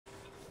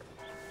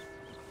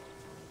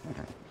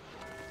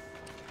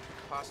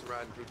posse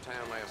riding through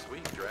town last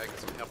week, dragging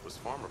some helpless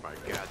farmer by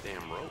a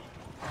goddamn rope.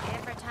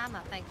 Every time I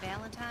think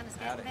Valentine is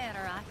getting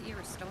better, I hear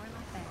a story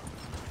like that.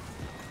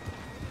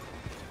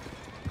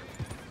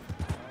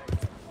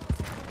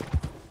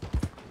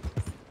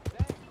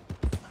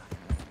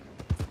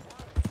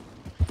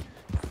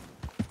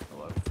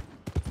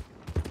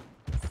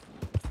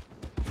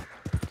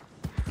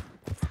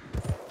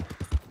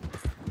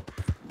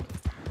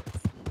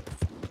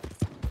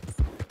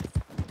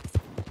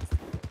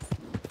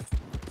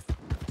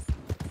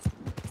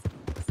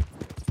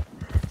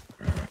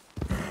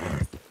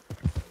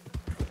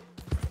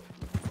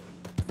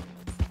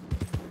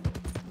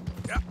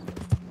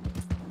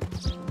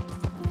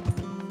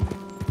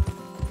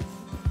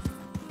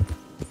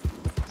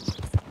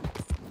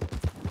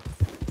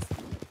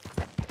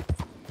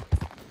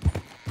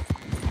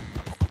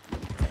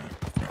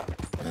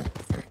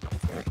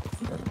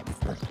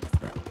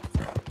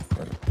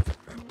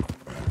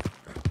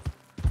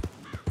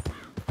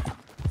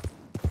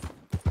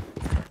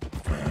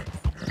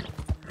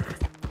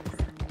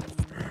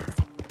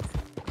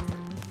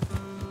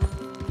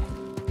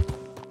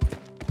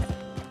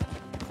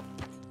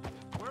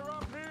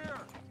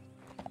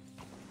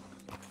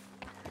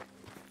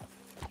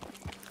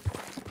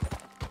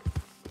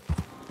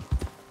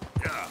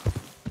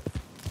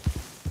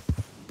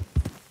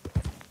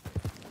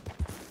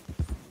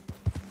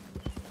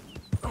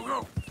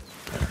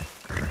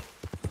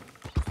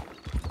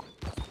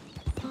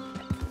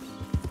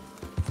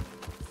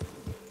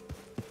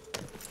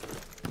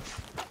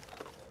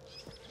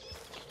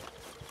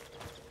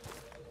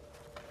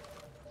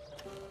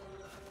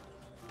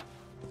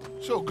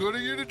 So good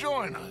of you to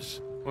join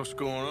us. What's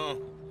going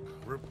on?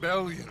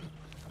 Rebellion.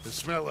 The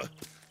smell of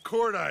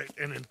cordite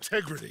and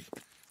integrity.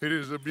 It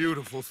is a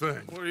beautiful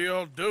thing. What are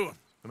y'all doing?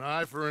 An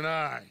eye for an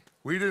eye.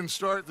 We didn't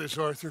start this,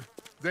 Arthur.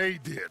 They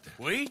did.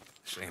 We?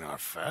 This ain't our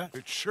fight.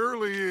 It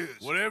surely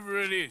is. Whatever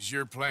it is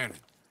you're planning,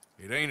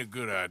 it ain't a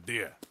good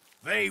idea.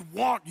 They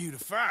want you to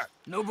fight.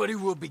 Nobody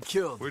will be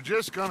killed. We're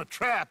just gonna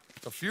trap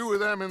a few of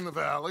them in the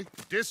valley,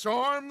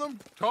 disarm them,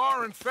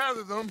 tar and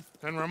feather them,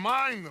 and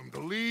remind them to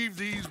leave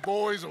these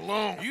boys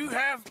alone. You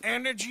have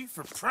energy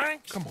for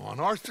pranks? Come on,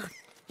 Arthur.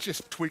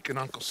 Just tweaking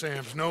Uncle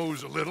Sam's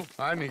nose a little.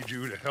 I need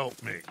you to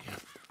help me.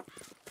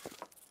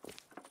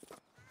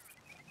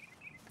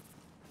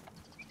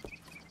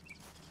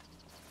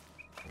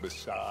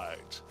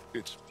 Besides,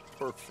 it's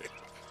perfect.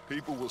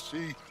 People will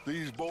see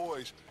these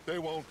boys, they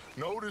won't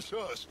notice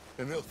us,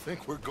 and they'll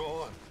think we're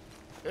gone.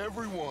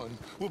 Everyone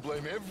will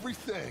blame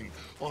everything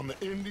on the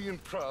Indian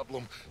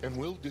problem, and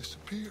we'll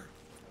disappear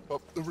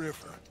up the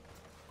river.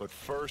 But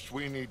first,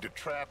 we need to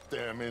trap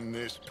them in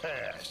this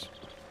pass.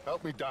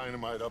 Help me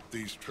dynamite up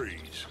these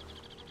trees.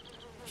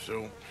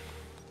 So,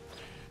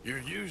 you're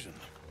using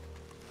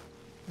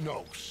them?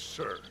 No,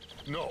 sir.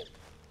 No.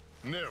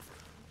 Never.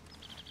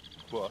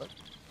 But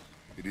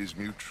it is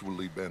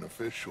mutually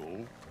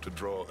beneficial to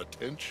draw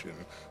attention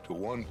to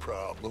one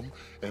problem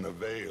and a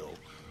veil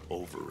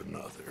over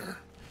another.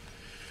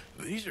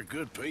 These are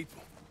good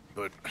people,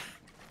 but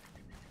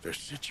their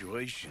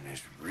situation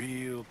is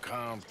real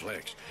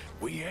complex.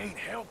 We ain't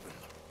helping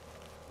them.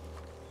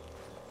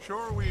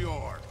 Sure we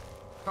are.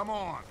 Come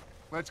on,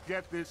 let's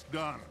get this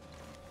done.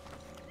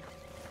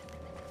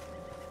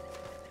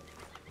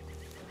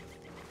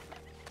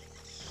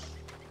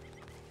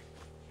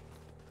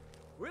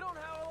 We don't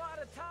have a lot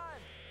of time.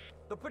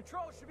 The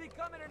patrol should be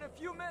coming in a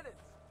few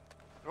minutes.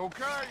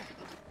 Okay.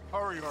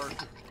 Hurry,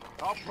 Arthur.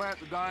 I'll plant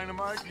the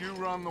dynamite, you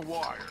run the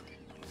wire.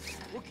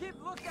 We'll keep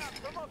lookout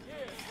from up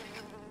here.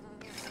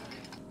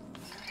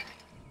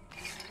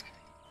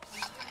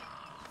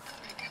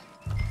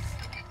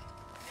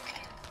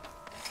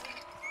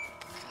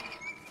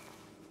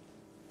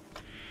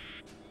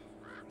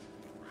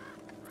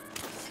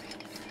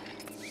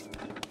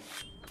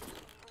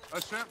 I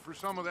sent for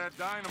some of that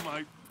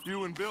dynamite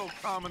you and Bill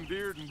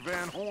commandeered in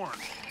Van Horn.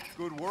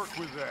 Good work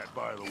with that,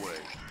 by the way.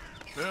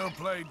 Bill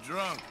played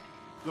drunk.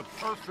 The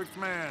perfect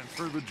man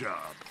for the job.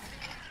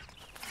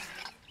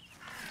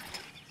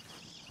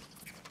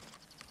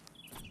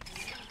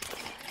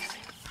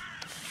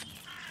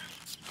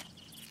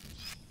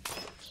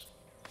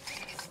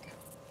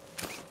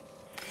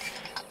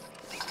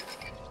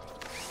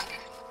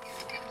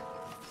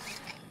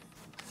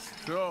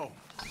 So,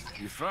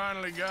 you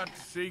finally got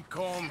to see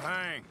Colm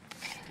hang.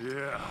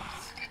 Yeah.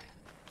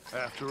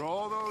 After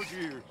all those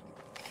years,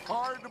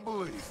 hard to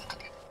believe.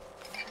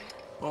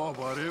 Oh,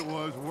 but it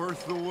was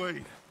worth the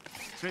wait.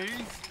 See?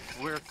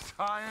 We're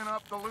tying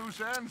up the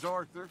loose ends,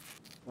 Arthur.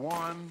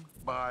 One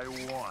by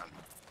one.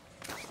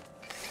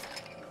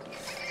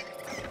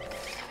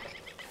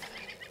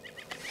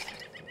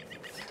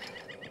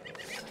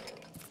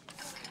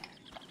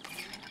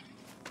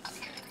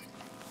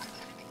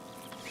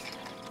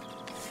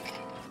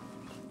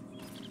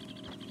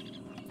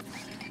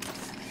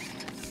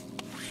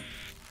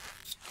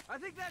 I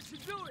think that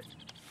should do it.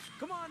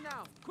 Come on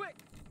now, quick.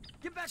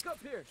 Get back up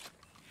here.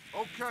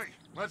 Okay,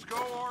 let's go,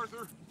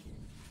 Arthur.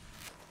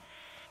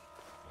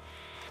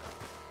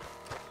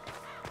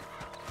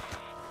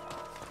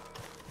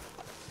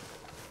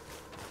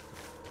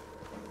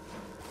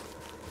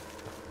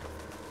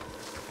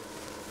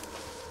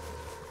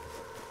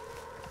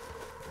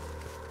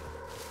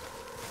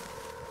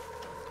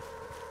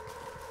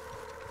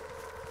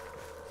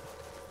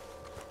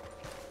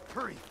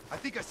 Hurry! I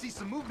think I see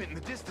some movement in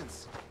the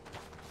distance.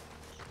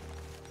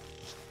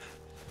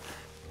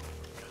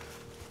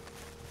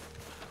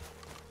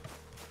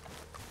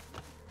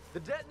 The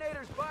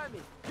detonator's by me.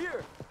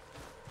 Here.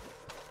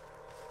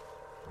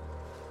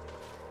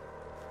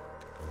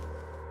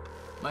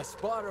 My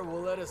spotter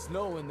will let us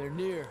know when they're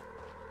near.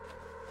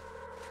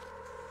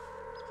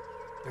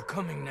 They're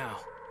coming now.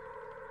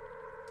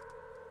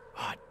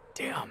 Ah,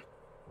 damn.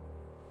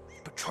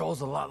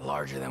 Patrol's a lot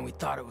larger than we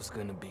thought it was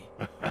gonna be.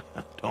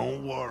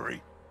 Don't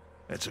worry.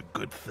 That's a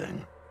good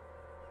thing.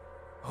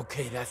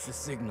 Okay, that's the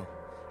signal.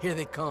 Here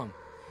they come.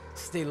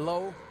 Stay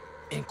low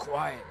and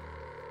quiet.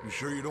 You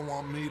sure you don't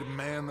want me to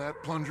man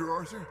that plunger,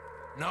 Arthur?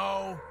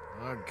 No,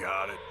 I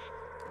got it.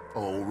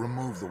 Oh,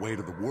 remove the weight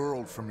of the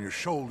world from your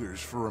shoulders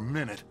for a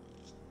minute.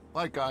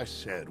 Like I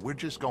said, we're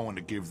just going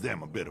to give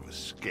them a bit of a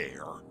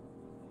scare.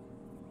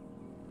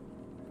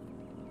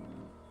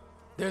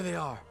 There they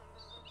are.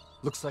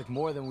 Looks like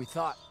more than we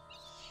thought.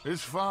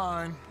 It's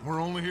fine.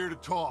 We're only here to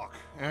talk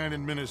and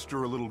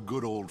administer a little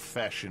good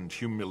old-fashioned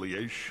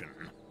humiliation.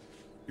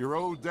 You're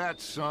owed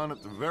that, son,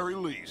 at the very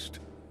least.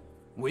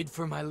 Wait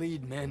for my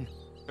lead, men.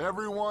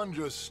 Everyone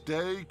just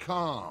stay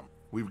calm.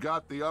 We've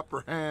got the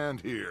upper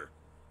hand here.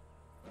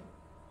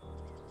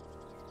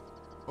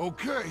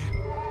 Okay,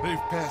 they've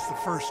passed the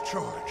first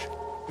charge.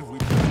 If we...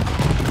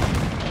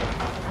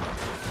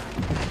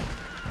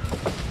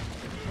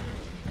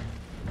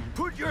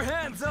 Put your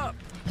hands up!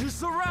 You're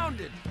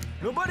surrounded!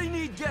 Nobody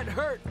need get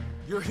hurt!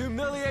 Your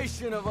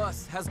humiliation of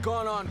us has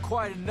gone on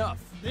quite enough.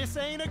 This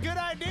ain't a good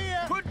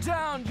idea! Put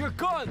down your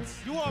guns!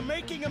 You are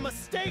making a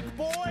mistake,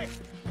 boy!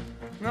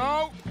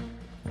 No!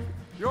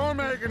 You're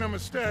making a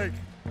mistake.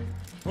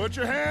 Put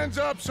your hands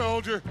up,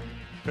 soldier.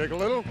 Take a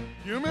little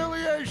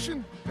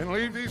humiliation and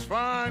leave these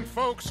fine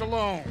folks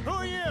alone. Who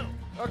are you?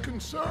 A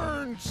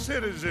concerned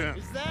citizen.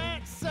 Is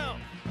that so?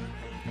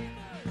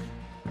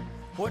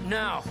 What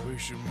now? We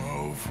should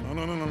move.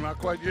 No, not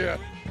quite yet.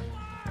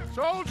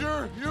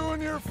 Soldier, you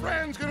and your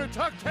friend's gonna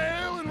tuck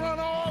tail and run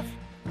off?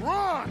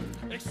 Run!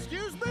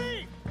 Excuse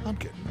me? I'm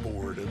getting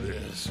bored of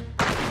this.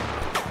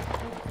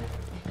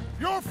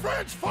 Your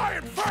friend's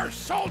fired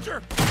first,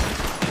 soldier!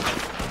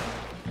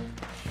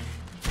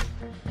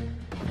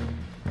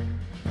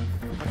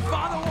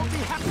 Father won't be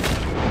happy!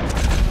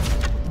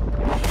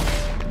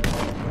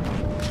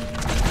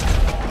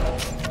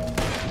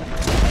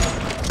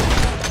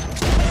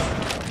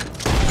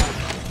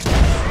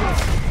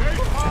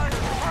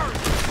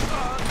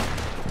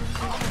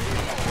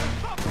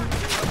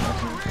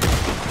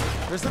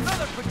 There's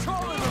another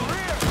patrol in the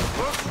rear!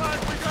 Looks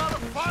like we got a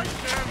fight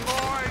then,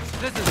 boys!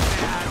 This is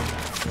bad.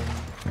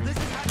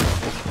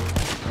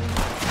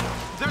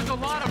 There's a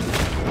lot of...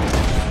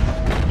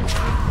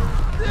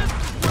 This is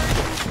where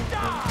you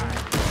die!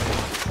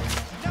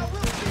 Now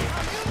we'll see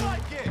how you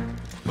like it!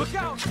 Look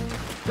out!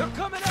 They're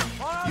coming up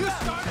on our You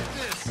left! started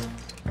this!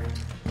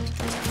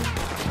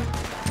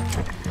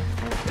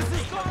 This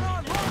has gone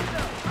on long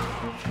enough!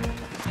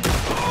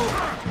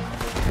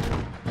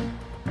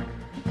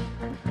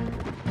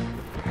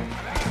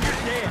 You're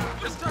dead!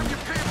 This time you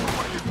pay for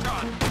what you've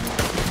done.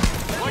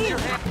 Watch your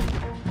hand!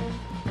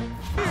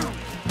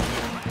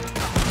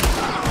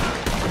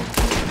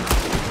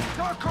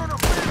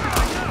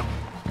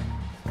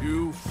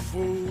 You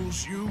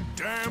fools, you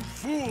damn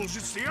fools,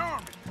 it's the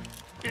army.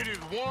 It is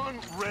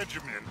one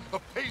regiment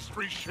of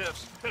pastry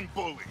chefs and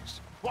bullies.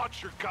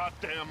 Watch your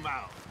goddamn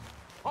mouth.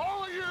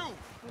 All of you,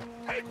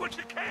 take what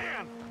you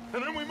can,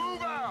 and then we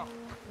move out.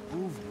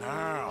 Move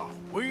now.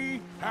 We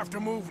have to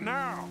move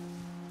now.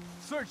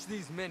 Search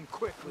these men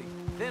quickly,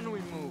 then we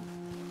move.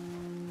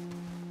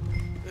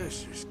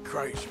 This is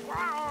crazy.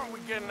 Why aren't we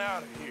getting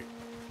out of here?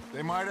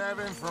 They might have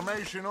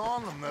information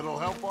on them that'll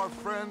help our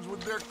friends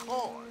with their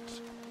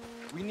cause.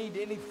 We need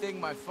anything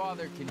my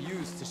father can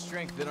use to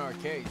strengthen our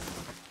case.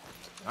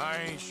 I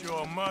ain't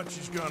sure much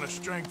is gonna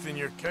strengthen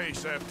your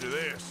case after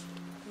this.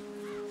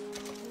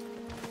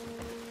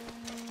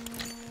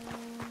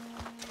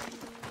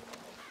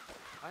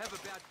 I have a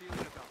bad feeling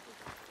about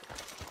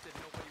this. He said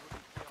nobody would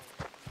be killed.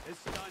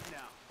 It's done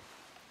now.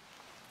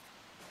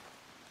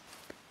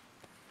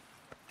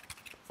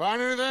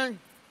 Find anything?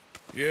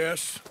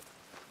 Yes.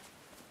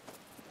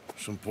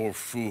 Some poor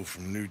fool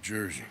from New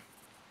Jersey.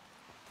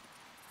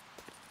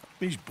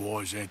 These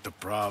boys ain't the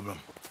problem.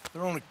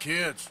 They're only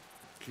kids.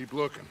 Keep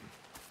looking.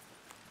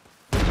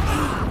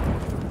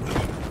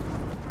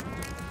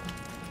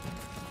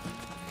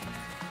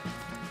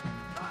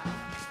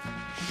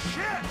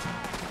 Shit!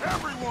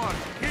 Everyone,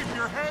 keep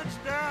your heads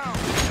down!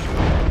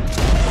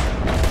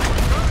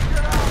 We're gonna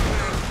get out of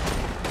this!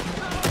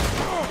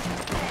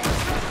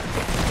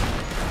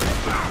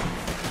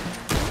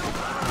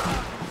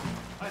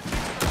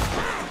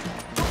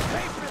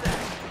 Pay for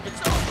that!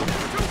 It's over!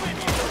 Too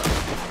many!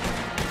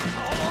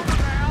 All over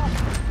now!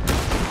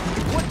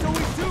 What do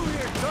we do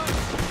here, Gus?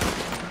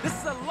 This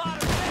is a lot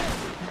of men!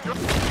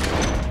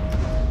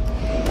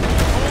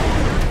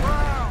 Hold your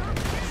ground!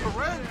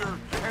 Surrender,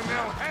 and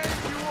they'll hang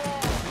you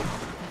all!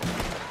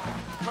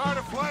 Try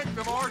to flank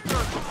them, Arthur!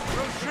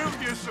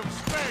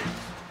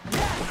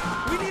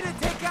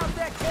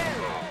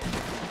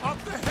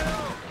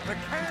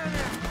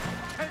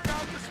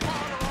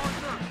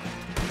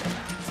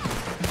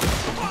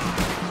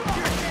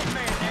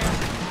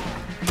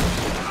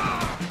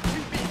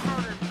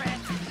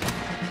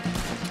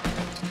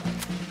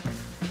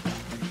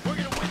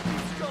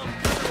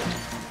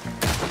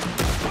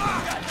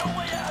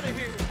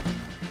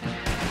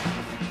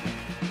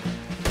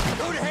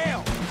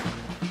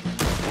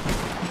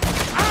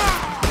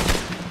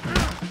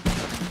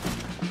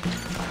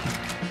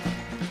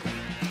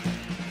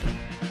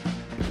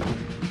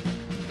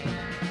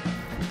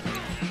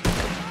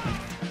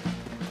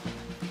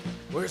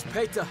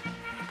 Where's Peta?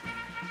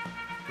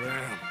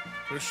 Damn.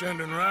 They're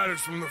sending riders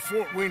from the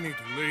fort. We need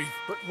to leave.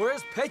 But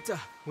where's Peta?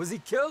 Was he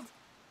killed?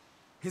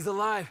 He's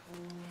alive.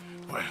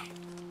 Well,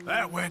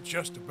 that went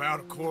just about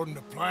according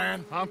to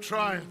plan. I'm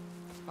trying.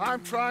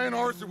 I'm trying,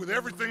 Arthur, with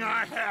everything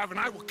I have, and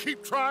I will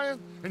keep trying,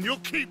 and you'll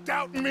keep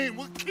doubting me, and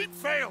we'll keep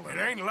failing.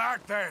 It ain't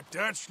like that,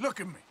 Dutch. Look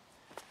at me.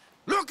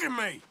 Look at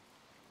me!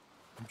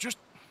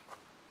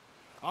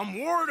 I'm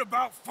worried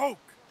about folk.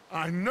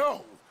 I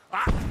know.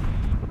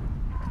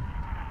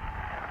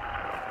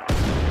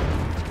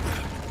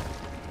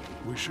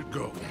 We should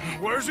go.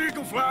 Where's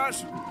Eagle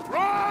Flies?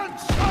 Run,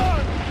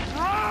 son!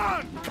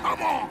 Run!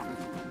 Come on!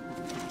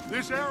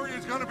 This area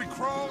is gonna be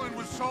crawling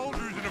with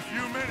soldiers in a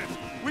few minutes.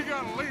 We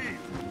gotta leave.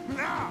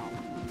 Now!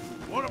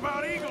 What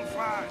about Eagle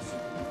Flies?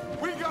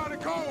 We gotta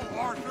go,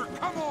 Arthur.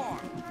 Come on!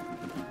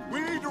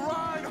 We need to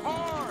ride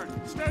hard.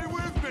 Stay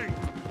with me.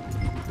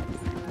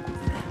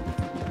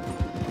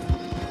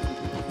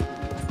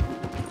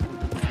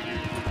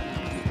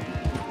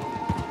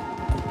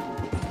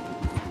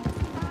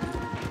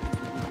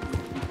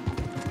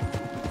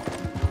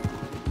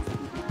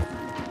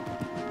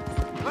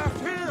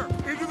 Left here,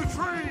 into the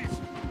trees.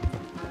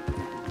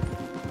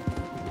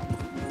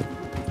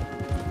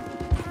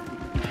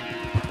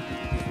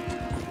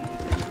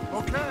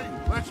 Okay,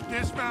 let's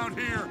dismount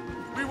here.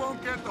 We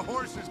won't get the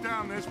horses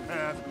down this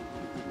path.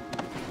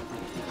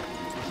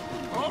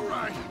 All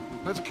right,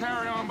 let's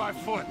carry on by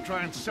foot.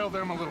 Try and sell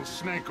them a little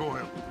snake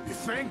oil. You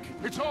think?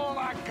 It's all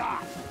I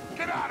got.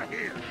 Get out of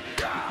here.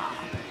 Ah!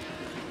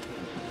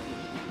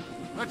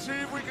 Let's see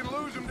if we can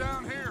lose them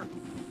down here.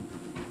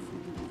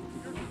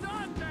 You're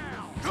done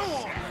now. Go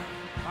on.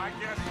 I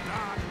guess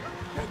not.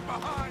 Get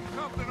behind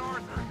something,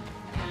 Arthur.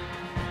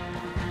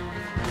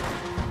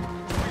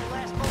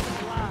 Last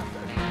moment alive.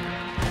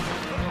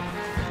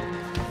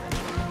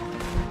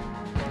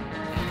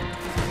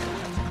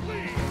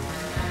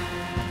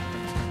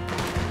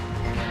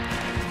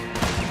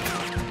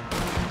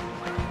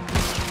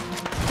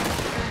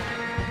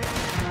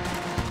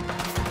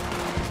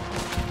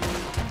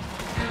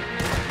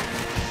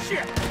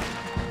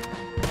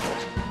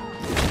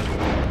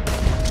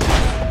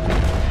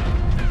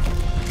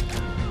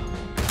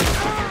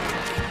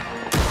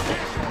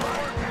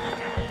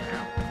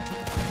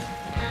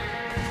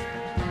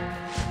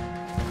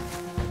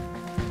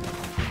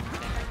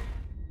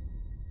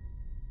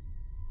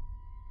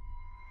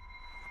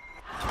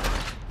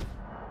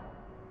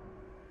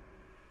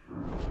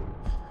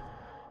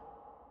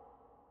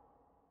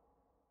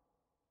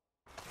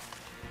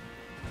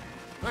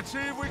 Let's see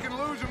if we can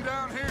lose them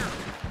down here.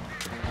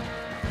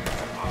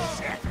 Oh,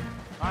 shit.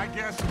 I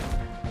guess...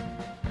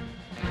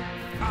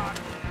 God,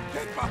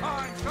 get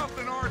behind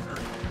something, Arthur.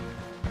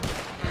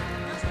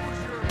 This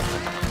was your...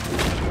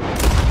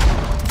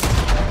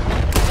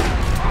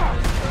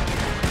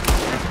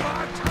 It's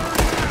my turn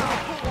now.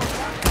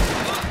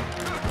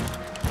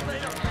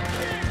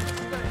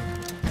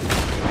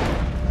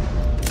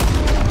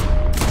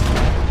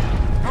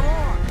 Come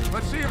on,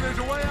 let's see if there's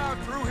a way out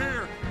through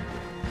here.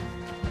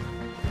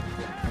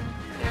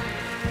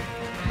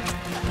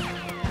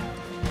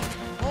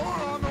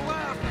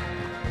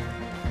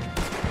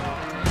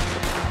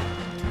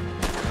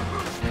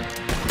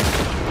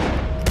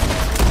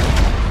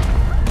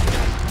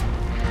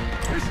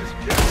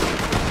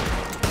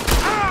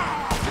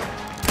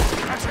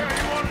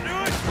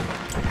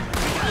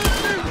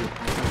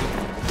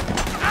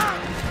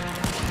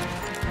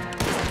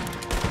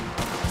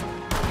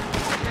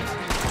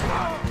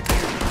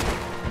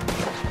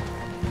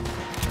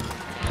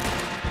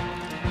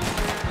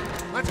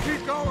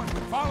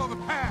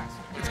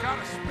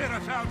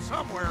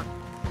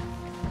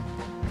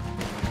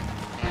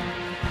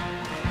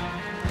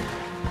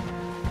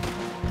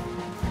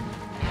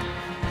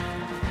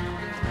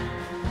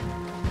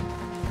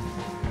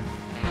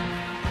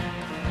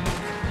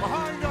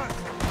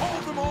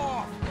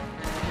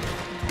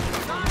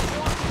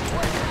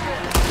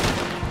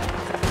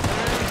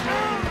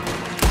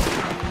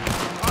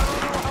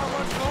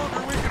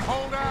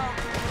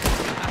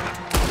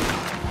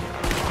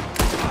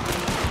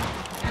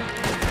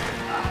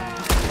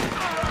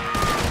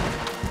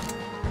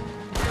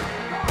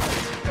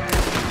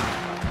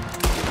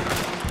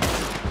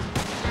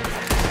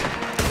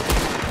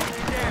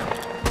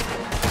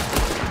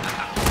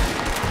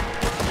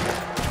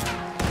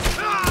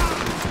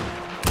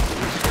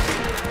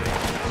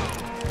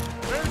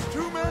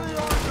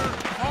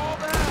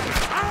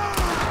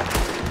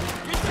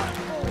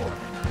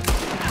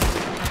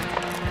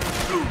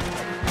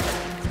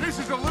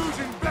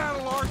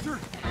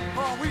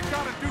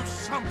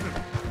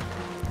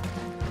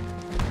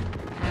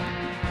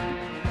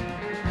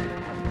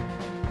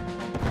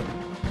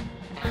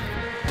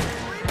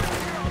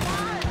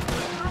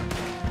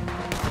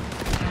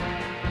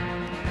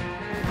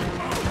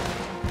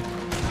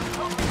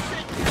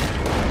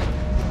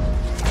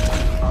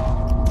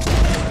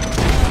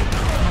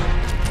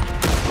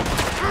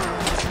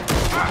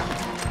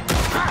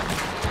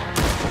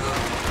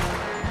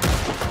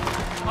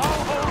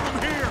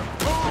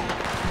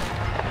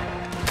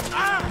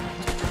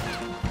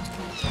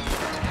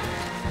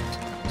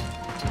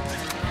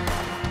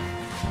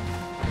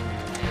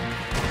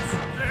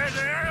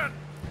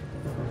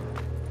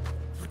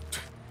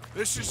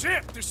 This is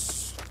it.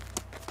 This...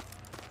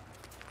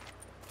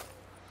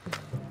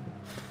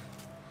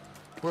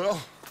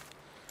 Well,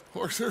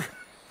 Arthur,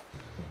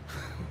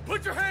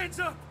 Put your hands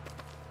up!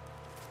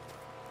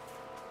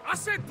 I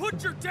said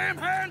put your damn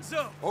hands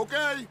up!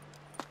 okay.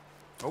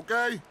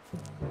 Okay.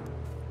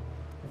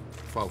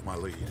 Follow my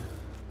lead.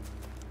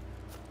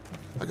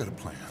 I got a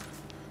plan.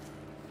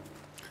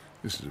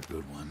 This is a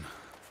good one.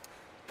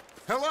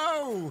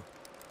 Hello,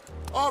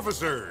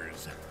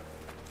 officers.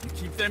 You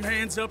keep them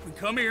hands up and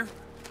come here.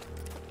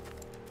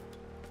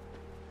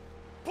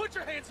 Put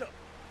your hands up!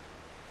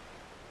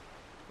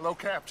 Hello,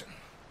 Captain.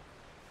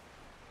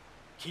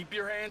 Keep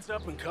your hands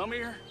up and come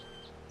here.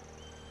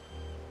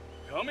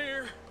 Come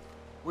here.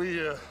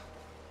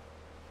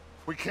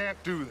 We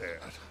can't do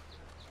that.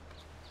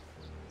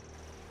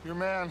 Your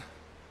man...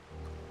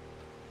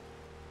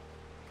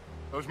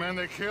 Those men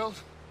they killed?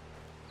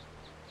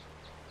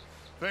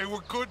 They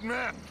were good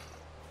men.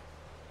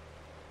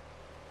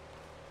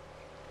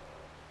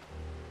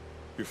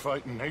 You're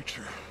fighting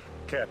nature,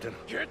 Captain.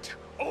 Get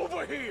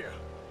over here!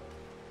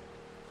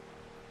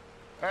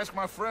 Ask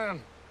my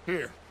friend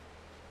here.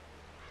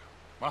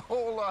 My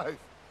whole life,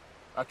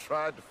 I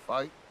tried to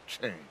fight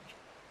change.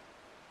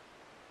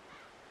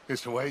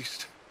 It's a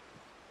waste.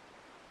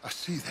 I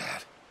see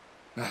that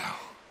now.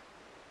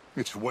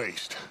 It's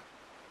waste.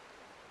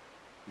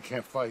 You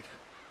can't fight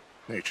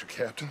nature,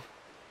 Captain.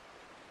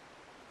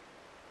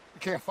 You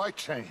can't fight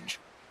change.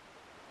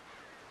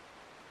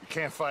 You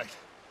can't fight.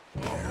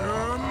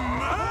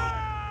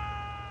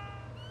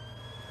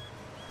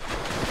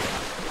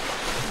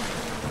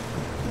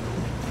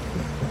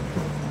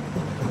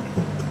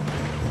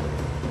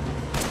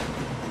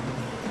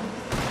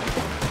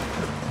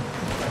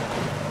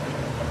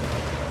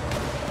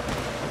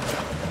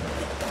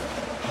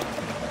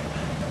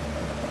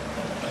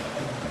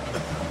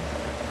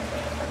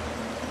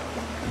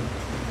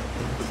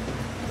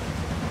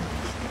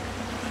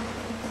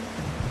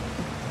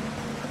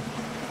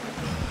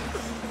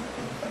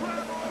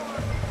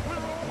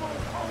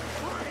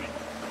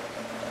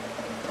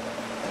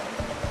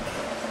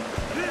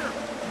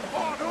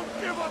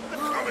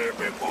 Come here,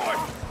 big boy.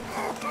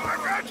 Oh, I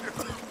got you.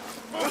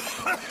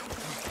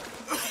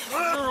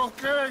 You're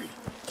okay.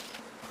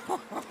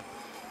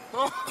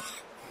 Oh,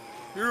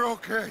 you're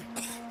okay.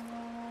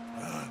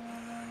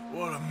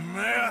 What a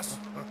mess.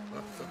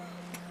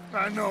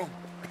 I know,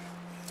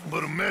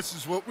 but a mess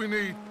is what we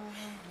need.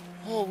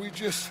 Oh, we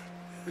just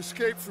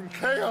escaped from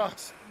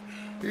chaos.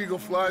 Eagle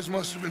flies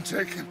must have been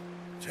taken.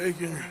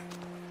 Taken or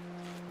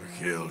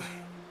killed?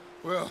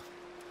 Well,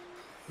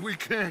 we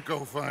can't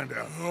go find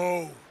out.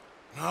 No,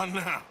 not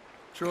now.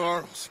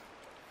 Charles,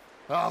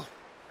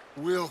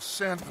 we'll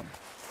send them.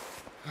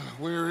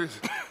 Where is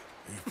it?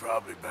 He's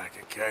probably back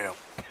at camp.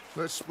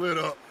 Let's split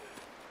up.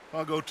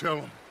 I'll go tell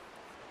him.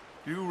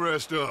 You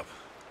rest up,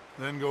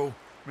 then go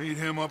meet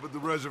him up at the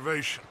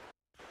reservation.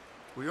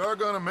 We are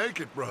gonna make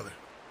it, brother.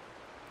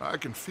 I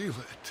can feel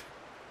it.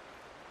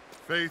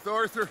 Faith,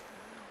 Arthur.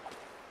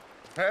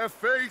 Have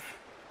faith.